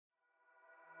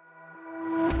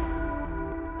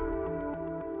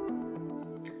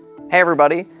Hey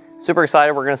everybody, super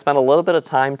excited. We're going to spend a little bit of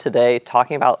time today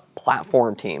talking about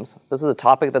platform teams. This is a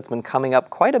topic that's been coming up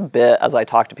quite a bit as I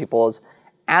talk to people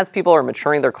as people are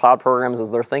maturing their cloud programs,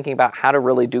 as they're thinking about how to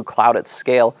really do cloud at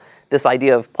scale. This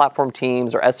idea of platform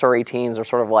teams or SRE teams or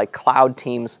sort of like cloud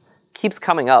teams keeps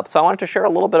coming up. So I wanted to share a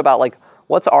little bit about like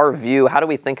what's our view, how do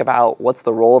we think about what's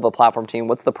the role of a platform team,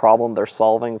 what's the problem they're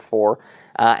solving for,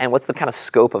 and what's the kind of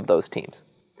scope of those teams.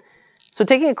 So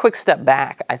taking a quick step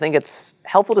back, I think it's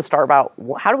helpful to start about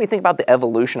how do we think about the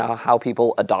evolution of how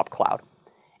people adopt cloud.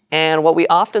 And what we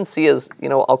often see is,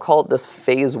 I'll call it this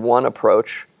phase one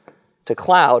approach to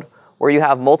cloud, where you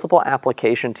have multiple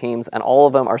application teams and all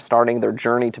of them are starting their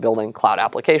journey to building cloud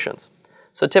applications.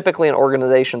 So typically an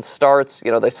organization starts,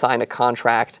 they sign a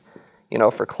contract,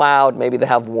 for cloud, maybe they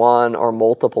have one or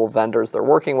multiple vendors they're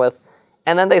working with,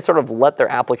 and then they sort of let their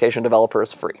application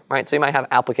developers free, right? So you might have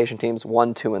application teams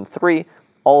 1, 2, and 3.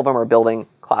 All of them are building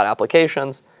cloud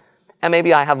applications. And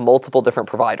maybe I have multiple different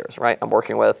providers, right? I'm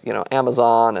working with,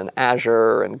 Amazon and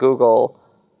Azure and Google,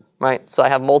 right? So I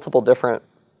have multiple different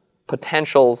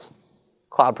potentials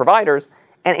cloud providers.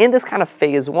 And in this kind of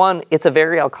phase one, it's a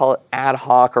very, I'll call it ad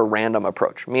hoc or random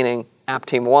approach, meaning app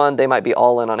team 1, they might be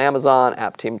all in on Amazon.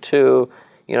 App team 2,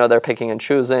 they're picking and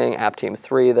choosing. App team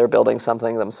 3, they're building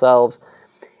something themselves.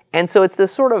 And so it's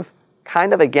this sort of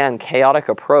kind of, again, chaotic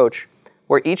approach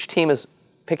where each team is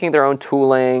picking their own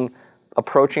tooling,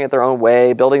 approaching it their own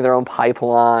way, building their own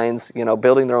pipelines,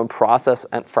 building their own process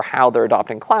for how they're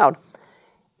adopting cloud.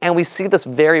 And we see this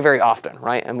very, very often,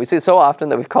 right? And we see it so often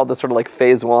that we've called this sort of like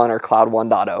phase one or cloud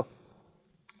 1.0.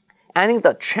 I think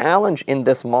the challenge in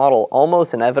this model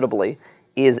almost inevitably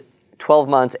is 12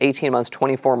 months, 18 months,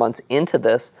 24 months into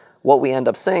this, what we end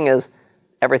up seeing is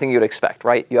everything you'd expect,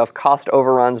 right? You have cost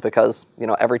overruns because,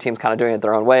 every team's kind of doing it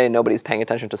their own way. Nobody's paying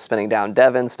attention to spinning down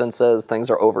dev instances. Things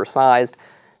are oversized.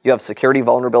 You have security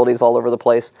vulnerabilities all over the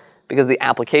place because the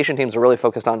application teams are really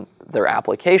focused on their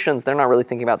applications. They're not really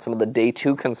thinking about some of the day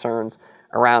two concerns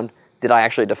around, did I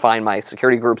actually define my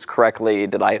security groups correctly?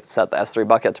 Did I set the S3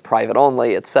 bucket to private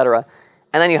only, et cetera?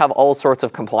 And then you have all sorts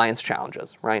of compliance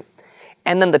challenges, right?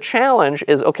 And then the challenge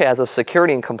is, okay, as a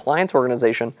security and compliance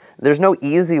organization, there's no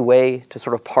easy way to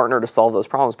sort of partner to solve those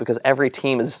problems because every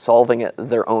team is solving it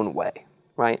their own way,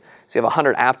 right? So you have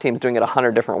 100 app teams doing it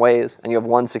 100 different ways, and you have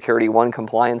one security, one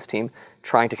compliance team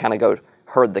trying to kind of go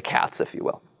herd the cats, if you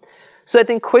will. So I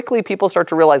think quickly people start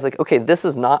to realize, like, okay, this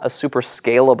is not a super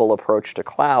scalable approach to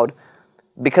cloud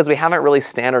because we haven't really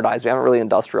standardized, we haven't really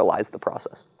industrialized the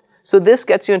process. So this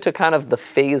gets you into kind of the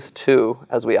phase two,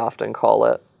 as we often call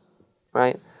it,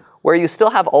 right? Where you still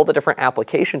have all the different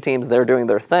application teams, they're doing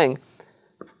their thing,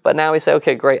 but now we say,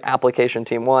 okay, great, application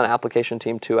team 1, application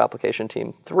team 2, application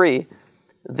team 3.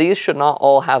 These should not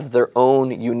all have their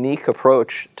own unique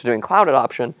approach to doing cloud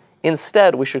adoption.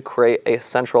 Instead, we should create a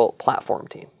central platform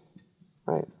team,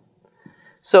 right?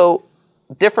 So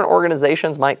different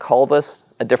organizations might call this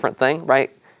a different thing,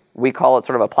 right? We call it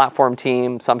sort of a platform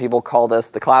team. Some people call this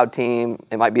the cloud team.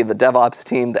 It might be the DevOps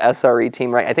team, the SRE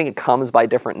team, right? I think it comes by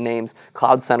different names.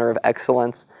 Cloud Center of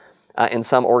Excellence in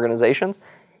some organizations.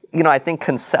 I think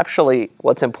conceptually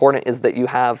what's important is that you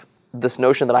have this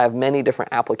notion that I have many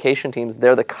different application teams.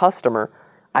 They're the customer.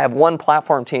 I have one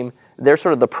platform team. They're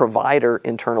sort of the provider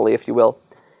internally, if you will.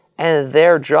 And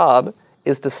their job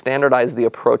is to standardize the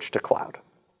approach to cloud,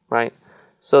 right?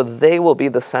 So they will be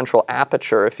the central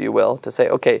aperture, if you will, to say,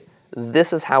 okay,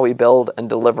 this is how we build and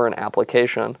deliver an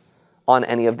application on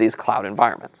any of these cloud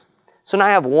environments. So now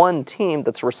I have one team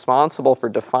that's responsible for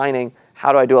defining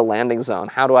how do I do a landing zone?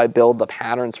 How do I build the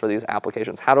patterns for these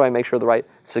applications? How do I make sure the right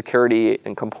security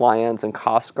and compliance and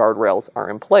cost guardrails are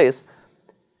in place?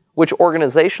 Which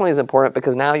organizationally is important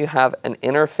because now you have an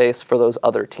interface for those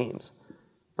other teams,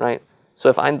 right? So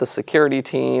if I'm the security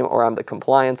team or I'm the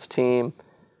compliance team,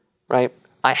 right?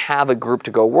 I have a group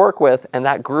to go work with, and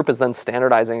that group is then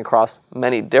standardizing across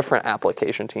many different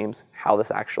application teams how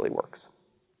this actually works.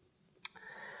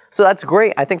 So that's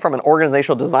great. I think from an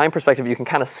organizational design perspective, you can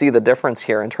kind of see the difference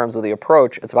here in terms of the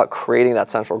approach. It's about creating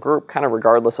that central group, kind of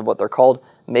regardless of what they're called,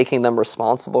 making them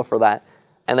responsible for that,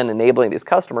 and then enabling these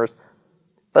customers.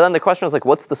 But then the question is, like,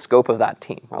 what's the scope of that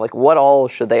team? Right? Like, what all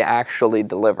should they actually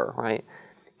deliver, right?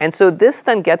 And so this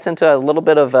then gets into a little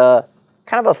bit of a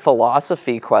kind of a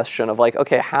philosophy question of like,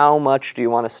 okay, how much do you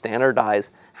want to standardize?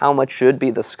 How much should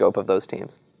be the scope of those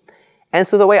teams? And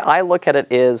so the way I look at it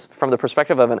is from the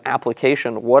perspective of an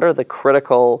application, what are the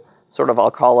critical sort of,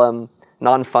 I'll call them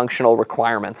non-functional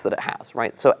requirements that it has,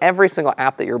 right? So every single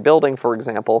app that you're building, for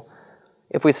example,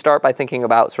 if we start by thinking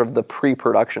about sort of the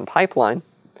pre-production pipeline,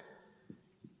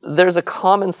 there's a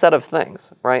common set of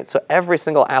things, right? So every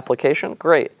single application,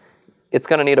 great. it's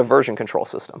going to need a version control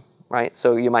system, right?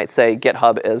 So you might say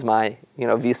GitHub is my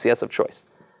VCS of choice.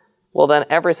 Well, then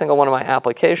every single one of my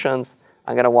applications,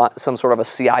 I'm going to want some sort of a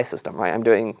CI system, right? I'm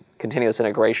doing continuous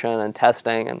integration and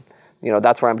testing, and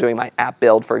that's where I'm doing my app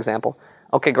build, for example.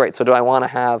 Okay, great. So do I want to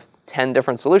have 10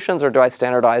 different solutions, or do I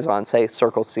standardize on, say,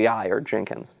 Circle CI or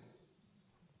Jenkins?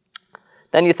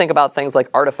 Then you think about things like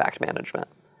artifact management,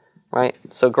 right?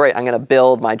 So great, I'm going to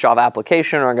build my Java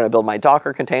application, or I'm going to build my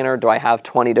Docker container. Do I have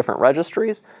 20 different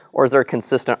registries, or is there a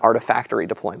consistent artifactory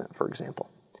deployment, for example?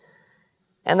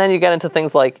 And then you get into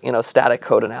things like static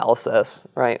code analysis,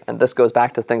 right? And this goes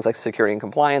back to things like security and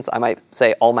compliance. I might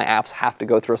say all my apps have to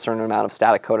go through a certain amount of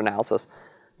static code analysis,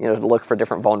 to look for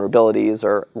different vulnerabilities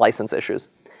or license issues.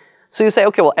 So you say,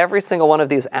 okay, well, every single one of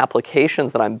these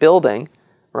applications that I'm building,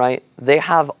 right, they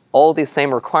have all these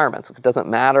same requirements. It doesn't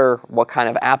matter what kind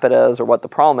of app it is or what the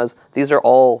problem is. These are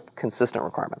all consistent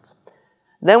requirements.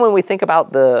 Then when we think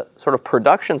about the sort of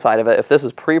production side of it, if this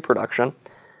is pre-production,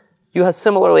 you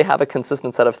similarly have a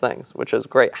consistent set of things, which is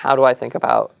great. How do I think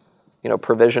about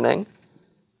provisioning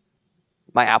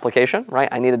my application, right?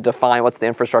 I need to define what's the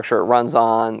infrastructure it runs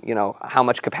on, how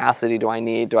much capacity do I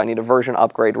need? Do I need a version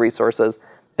upgrade, resources,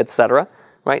 et cetera,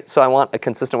 right? So I want a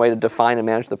consistent way to define and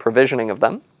manage the provisioning of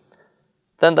them.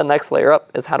 Then the next layer up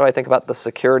is how do I think about the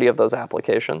security of those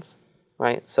applications,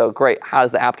 right? So great, how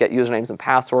does the app get usernames and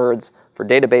passwords for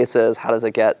databases? How does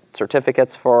it get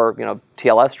certificates for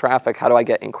TLS traffic? How do I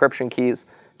get encryption keys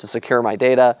to secure my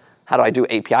data? How do I do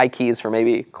API keys for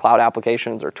maybe cloud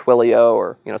applications or Twilio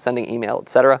or sending email, et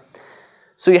cetera?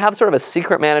 So you have sort of a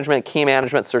secret management, key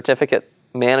management, certificate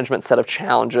management set of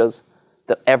challenges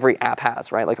that every app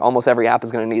has, right? Like almost every app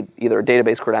is going to need either a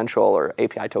database credential or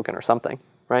API token or something,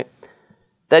 right?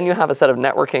 Then you have a set of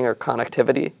networking or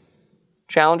connectivity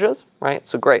challenges, right?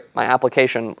 So great, my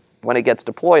application, when it gets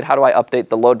deployed, how do I update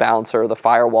the load balancer, the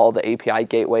firewall, the API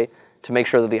gateway to make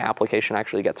sure that the application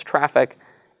actually gets traffic?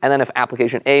 And then if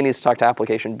application A needs to talk to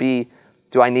application B,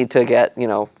 do I need to get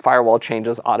firewall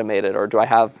changes automated, or do I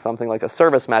have something like a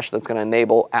service mesh that's going to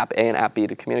enable app A and app B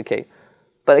to communicate?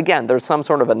 But again, there's some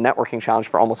sort of a networking challenge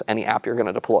for almost any app you're going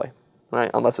to deploy, right?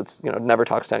 Unless it's never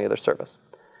talks to any other service.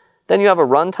 Then you have a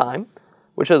runtime,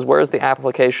 which is where is the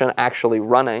application actually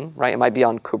running, right? It might be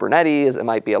on Kubernetes, it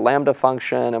might be a Lambda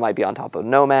function, it might be on top of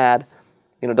Nomad.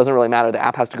 It doesn't really matter. The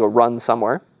app has to go run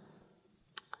somewhere.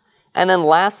 And then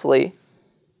lastly,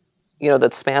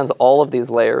 that spans all of these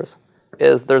layers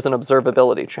is there's an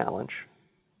observability challenge,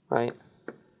 right?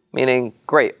 Meaning,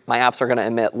 great, my apps are going to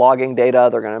emit logging data,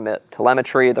 they're going to emit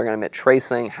telemetry, they're going to emit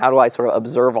tracing. How do I sort of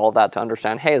observe all of that to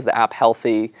understand, hey, is the app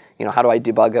healthy? How do I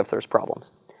debug if there's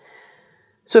problems?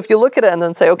 So if you look at it and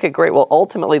then say, okay, great, well,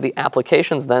 ultimately the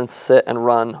applications then sit and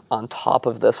run on top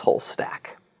of this whole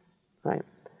stack, right?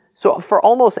 So for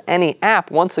almost any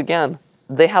app, once again,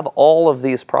 they have all of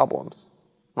these problems,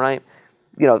 right?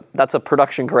 That's a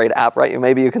production grade app, right?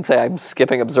 Maybe you can say I'm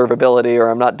skipping observability, or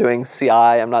I'm not doing CI,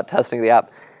 I'm not testing the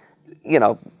app.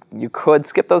 You could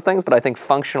skip those things, but I think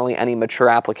functionally any mature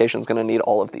application is going to need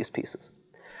all of these pieces.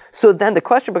 So then the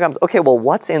question becomes, okay, well,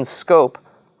 what's in scope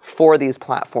for these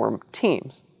platform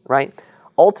teams, right?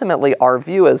 Ultimately, our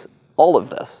view is all of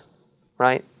this,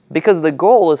 right? Because the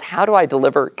goal is how do I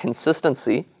deliver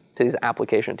consistency to these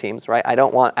application teams, right? I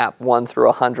don't want app 1 through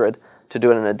 100 to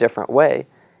do it in a different way.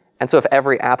 And so if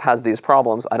every app has these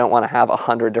problems, I don't want to have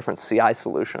 100 different CI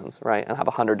solutions, right? And have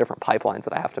 100 different pipelines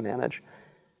that I have to manage.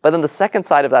 But then the second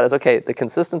side of that is, okay, the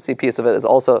consistency piece of it is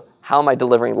also how am I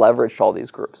delivering leverage to all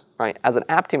these groups, right? As an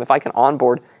app team, if I can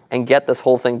onboard and get this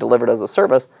whole thing delivered as a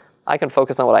service, I can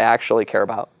focus on what I actually care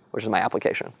about, which is my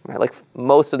application, right? Like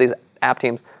most of these app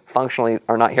teams functionally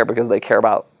are not here because they care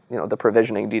about the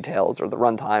provisioning details or the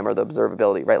runtime or the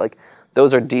observability, right? Like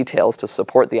those are details to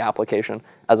support the application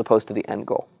as opposed to the end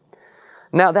goal.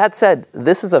 Now, that said,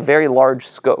 this is a very large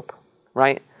scope,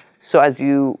 right? So as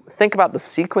you think about the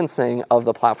sequencing of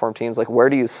the platform teams, like where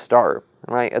do you start,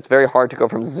 right? It's very hard to go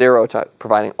from 0 to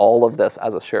providing all of this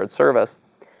as a shared service.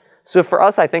 So for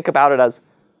us, I think about it as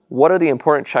what are the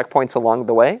important checkpoints along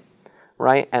the way,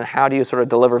 right? And how do you sort of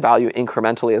deliver value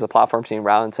incrementally as a platform team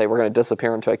rather than say we're going to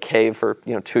disappear into a cave for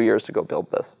 2 years to go build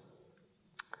this.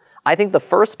 I think the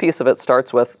first piece of it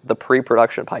starts with the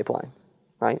pre-production pipeline,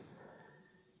 right?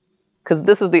 Because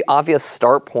this is the obvious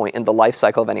start point in the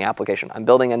lifecycle of any application. I'm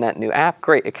building a net new app,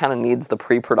 great, it kind of needs the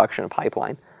pre-production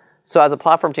pipeline. So as a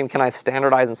platform team, can I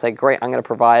standardize and say, great, I'm going to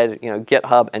provide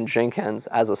GitHub and Jenkins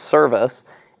as a service,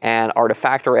 and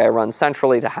Artifactory I run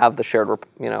centrally to have the shared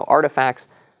artifacts.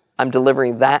 I'm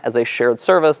delivering that as a shared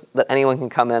service that anyone can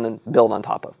come in and build on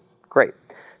top of. Great.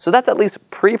 So that's at least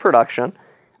pre-production.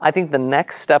 I think the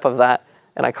next step of that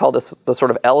and I call this the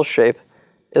sort of L shape,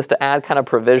 is to add kind of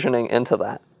provisioning into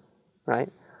that,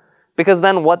 right? Because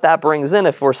then what that brings in,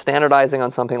 if we're standardizing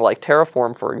on something like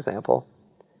Terraform, for example,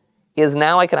 is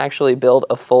now I can actually build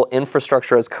a full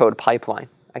infrastructure as code pipeline.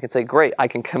 I can say, great, I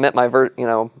can commit my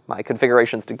my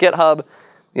configurations to GitHub,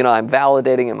 I'm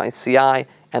validating in my CI,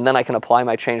 and then I can apply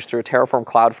my change through Terraform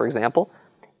Cloud, for example.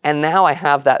 And now I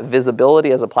have that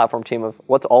visibility as a platform team of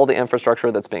what's all the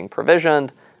infrastructure that's being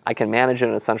provisioned. I can manage it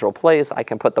in a central place. I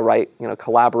can put the right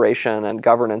collaboration and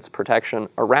governance protection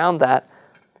around that.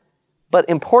 But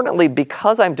importantly,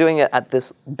 because I'm doing it at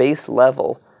this base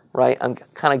level, right, I'm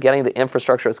kind of getting the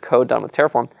infrastructure as code done with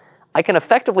Terraform, I can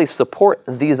effectively support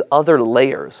these other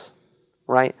layers,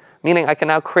 right? Meaning I can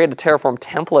now create a Terraform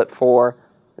template for,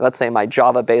 let's say, my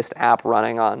Java-based app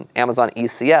running on Amazon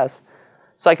ECS.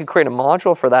 So I could create a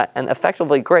module for that, and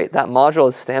effectively, great, that module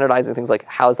is standardizing things like,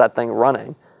 how's that thing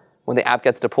running? When the app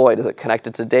gets deployed, is it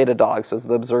connected to Datadog? So is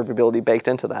the observability baked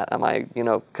into that? Am I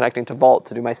connecting to Vault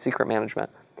to do my secret management?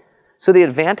 So the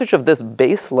advantage of this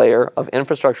base layer of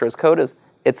infrastructure as code is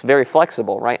it's very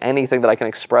flexible, right? Anything that I can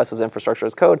express as infrastructure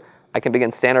as code, I can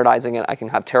begin standardizing it. I can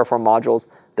have Terraform modules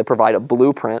that provide a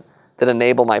blueprint that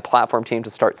enable my platform team to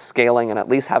start scaling and at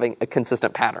least having a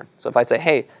consistent pattern. So if I say,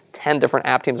 hey, 10 different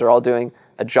app teams are all doing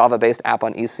a Java-based app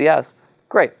on ECS,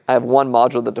 great. I have one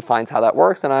module that defines how that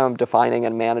works, and I'm defining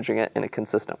and managing it in a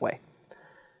consistent way.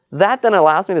 That then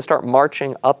allows me to start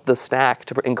marching up the stack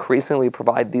to increasingly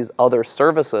provide these other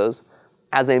services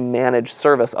as a managed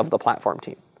service of the platform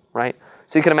team, right?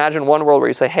 So you can imagine one world where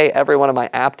you say, hey, every one of my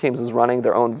app teams is running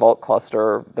their own Vault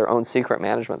cluster, their own secret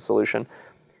management solution.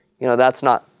 That's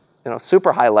not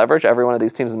super high leverage. Every one of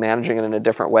these teams is managing it in a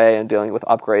different way and dealing with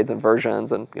upgrades and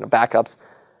versions and backups.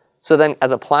 So then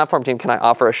as a platform team, can I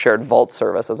offer a shared Vault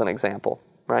service as an example,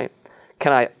 right?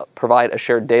 Can I provide a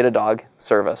shared Datadog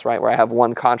service, right? Where I have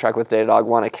one contract with Datadog,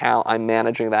 one account, I'm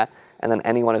managing that, and then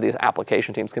any one of these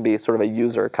application teams can be sort of a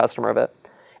user, customer of it.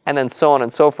 And then so on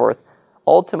and so forth.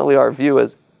 Ultimately, our view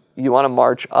is you want to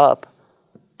march up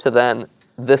to then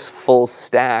this full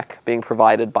stack being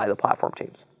provided by the platform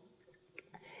teams.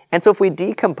 And so if we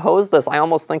decompose this, I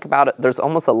almost think about it, there's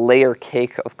almost a layer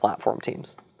cake of platform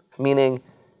teams, meaning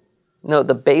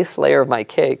the base layer of my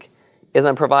cake is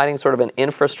I'm providing sort of an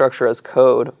infrastructure as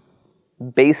code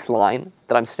baseline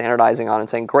that I'm standardizing on and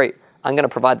saying, great, I'm going to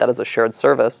provide that as a shared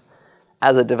service.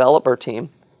 As a developer team,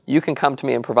 you can come to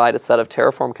me and provide a set of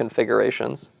Terraform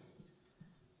configurations.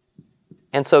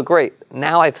 And so great,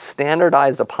 now I've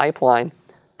standardized a pipeline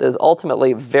that is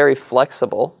ultimately very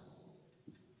flexible,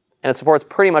 and it supports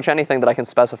pretty much anything that I can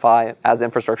specify as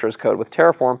infrastructure as code with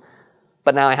Terraform.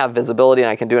 But now I have visibility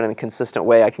and I can do it in a consistent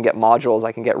way. I can get modules,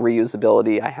 I can get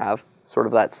reusability. I have sort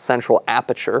of that central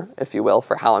aperture, if you will,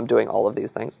 for how I'm doing all of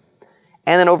these things.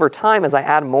 And then over time, as I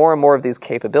add more and more of these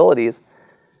capabilities,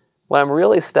 what I'm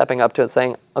really stepping up to is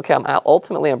saying, okay,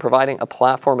 ultimately I'm providing a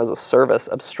platform as a service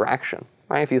abstraction,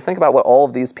 right? If you think about what all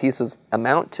of these pieces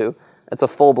amount to, it's a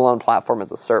full-blown platform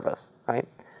as a service, right?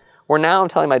 Where now I'm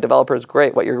telling my developers,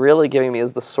 great, what you're really giving me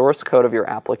is the source code of your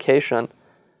application.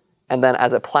 And then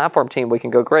as a platform team, we can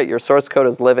go, great, your source code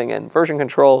is living in version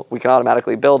control. We can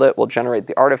automatically build it. We'll generate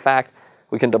the artifact.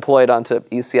 We can deploy it onto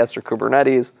ECS or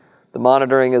Kubernetes. The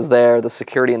monitoring is there. The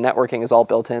security and networking is all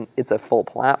built in. It's a full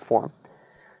platform.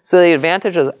 So the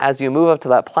advantage is as you move up to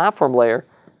that platform layer,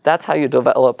 that's how you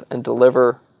develop and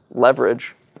deliver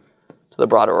leverage to the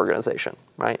broader organization,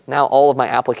 right? Now all of my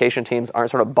application teams aren't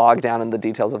sort of bogged down in the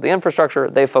details of the infrastructure.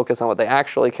 They focus on what they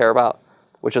actually care about,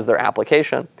 which is their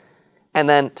application. And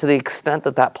then to the extent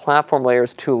that that platform layer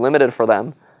is too limited for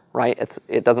them, right,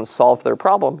 it doesn't solve their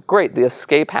problem, great. The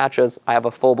escape hatches, I have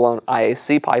a full-blown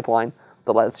IAC pipeline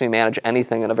that lets me manage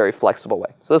anything in a very flexible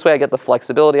way. So this way I get the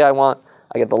flexibility I want,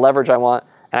 I get the leverage I want,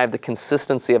 and I have the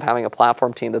consistency of having a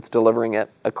platform team that's delivering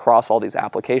it across all these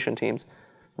application teams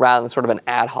rather than sort of an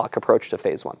ad hoc approach to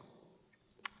phase one.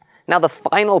 Now the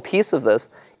final piece of this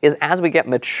is as we get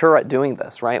mature at doing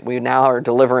this, right, we now are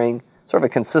delivering sort of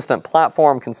a consistent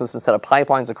platform, consistent set of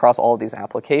pipelines across all of these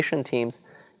application teams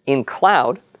in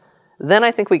cloud. Then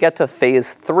I think we get to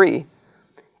phase 3.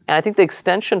 And I think the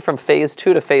extension from phase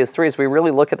 2 to phase 3 is we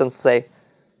really look at them and say,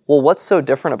 well, what's so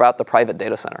different about the private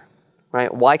data center,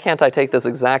 right? Why can't I take this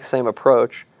exact same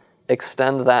approach,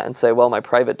 extend that and say, well, my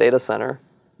private data center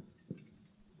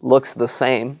looks the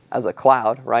same as a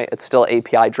cloud, right? It's still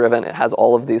API driven. It has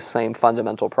all of these same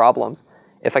fundamental problems.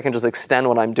 If I can just extend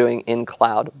what I'm doing in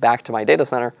cloud back to my data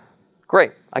center,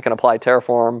 great. I can apply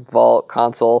Terraform, Vault,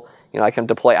 Console. I can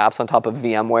deploy apps on top of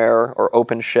VMware or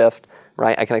OpenShift,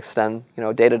 right? I can extend,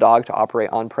 Datadog to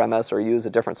operate on-premise or use a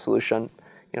different solution.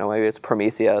 Maybe it's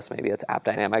Prometheus, maybe it's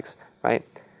AppDynamics, right?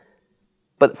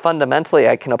 But fundamentally,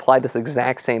 I can apply this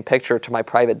exact same picture to my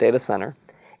private data center.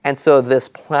 And so this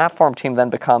platform team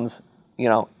then becomes,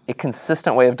 a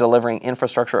consistent way of delivering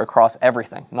infrastructure across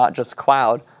everything, not just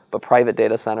cloud, but private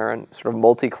data center and sort of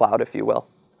multi-cloud, if you will,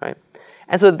 right?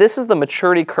 And so this is the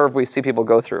maturity curve we see people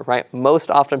go through, right?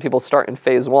 Most often people start in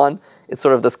phase one. It's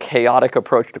sort of this chaotic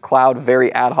approach to cloud,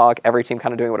 very ad hoc, every team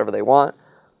kind of doing whatever they want.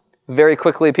 Very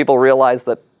quickly, people realize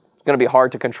that it's going to be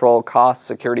hard to control cost,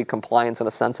 security, compliance in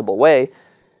a sensible way.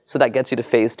 So that gets you to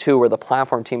phase two, where the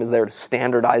platform team is there to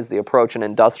standardize the approach and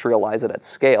industrialize it at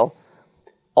scale.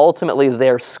 Ultimately,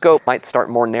 their scope might start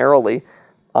more narrowly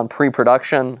on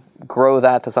pre-production, grow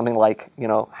that to something like,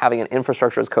 having an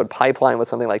infrastructure as code pipeline with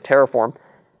something like Terraform,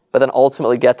 but then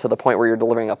ultimately get to the point where you're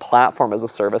delivering a platform as a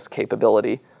service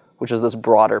capability, which is this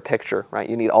broader picture, right?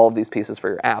 You need all of these pieces for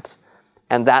your apps.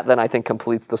 And that then I think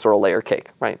completes the sort of layer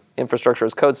cake, right? Infrastructure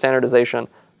as code standardization,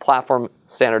 platform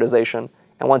standardization,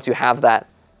 and once you have that,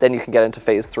 then you can get into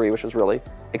phase three, which is really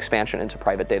expansion into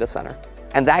private data center.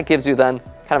 And that gives you then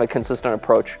kind of a consistent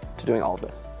approach to doing all of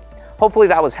this. Hopefully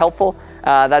that was helpful.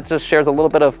 That just shares a little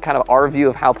bit of kind of our view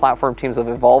of how platform teams have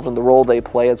evolved and the role they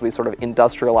play as we sort of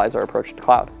industrialize our approach to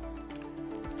cloud.